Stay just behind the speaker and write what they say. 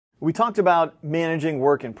We talked about managing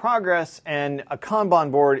work in progress, and a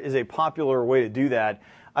Kanban board is a popular way to do that.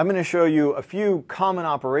 I'm going to show you a few common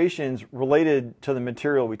operations related to the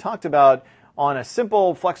material we talked about on a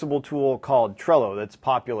simple, flexible tool called Trello that's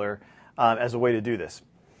popular as a way to do this.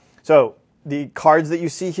 So the cards that you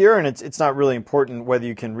see here, and it's not really important whether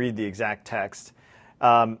you can read the exact text.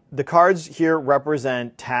 The cards here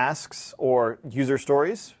represent tasks or user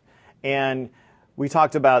stories, and we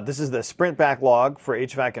talked about this is the sprint backlog for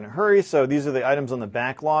HVAC in a hurry. So these are the items on the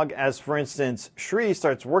backlog. As for instance, Shri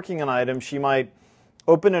starts working on an item, she might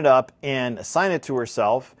open it up and assign it to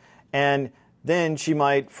herself, and then she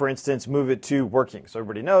might, for instance, move it to working. So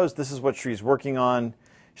everybody knows this is what Shri's working on.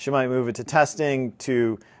 She might move it to testing,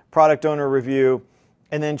 to product owner review,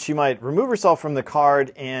 and then she might remove herself from the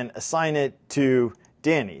card and assign it to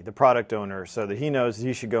Danny, the product owner, so that he knows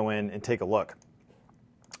he should go in and take a look.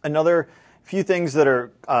 Another few things that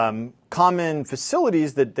are common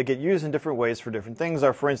facilities that get used in different ways for different things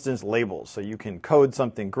are, for instance, labels. So you can code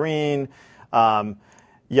something green,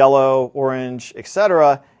 yellow, orange,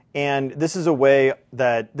 etc. And this is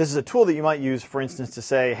a tool that you might use, for instance, to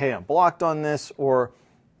say, hey, I'm blocked on this, or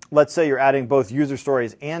let's say you're adding both user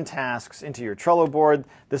stories and tasks into your Trello board.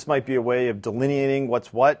 This might be a way of delineating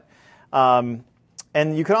what's what. And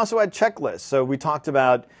you can also add checklists. So we talked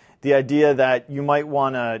about the idea that you might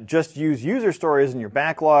want to just use user stories in your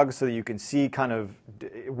backlog so that you can see kind of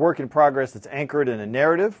work in progress that's anchored in a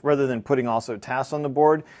narrative rather than putting also tasks on the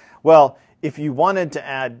board. Well, if you wanted to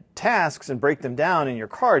add tasks and break them down in your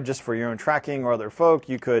card just for your own tracking or other folk,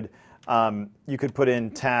 you could put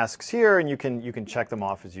in tasks here, and you can check them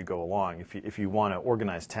off as you go along if you want to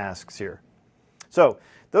organize tasks here. So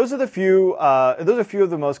those are a few of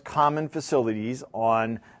the most common facilities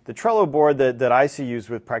on the Trello board that I see used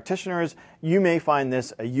with practitioners. You may find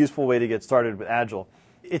this a useful way to get started with Agile.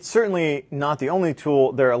 It's certainly not the only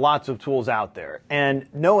tool. There are lots of tools out there, and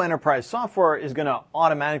no enterprise software is going to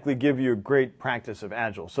automatically give you a great practice of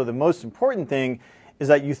Agile. So the most important thing is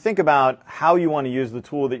that you think about how you want to use the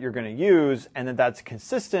tool that you're going to use, and that's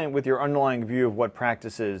consistent with your underlying view of what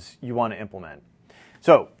practices you want to implement.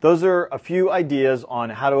 So those are a few ideas on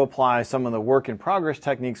how to apply some of the work in progress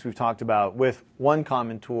techniques we've talked about with one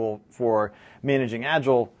common tool for managing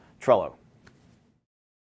Agile, Trello.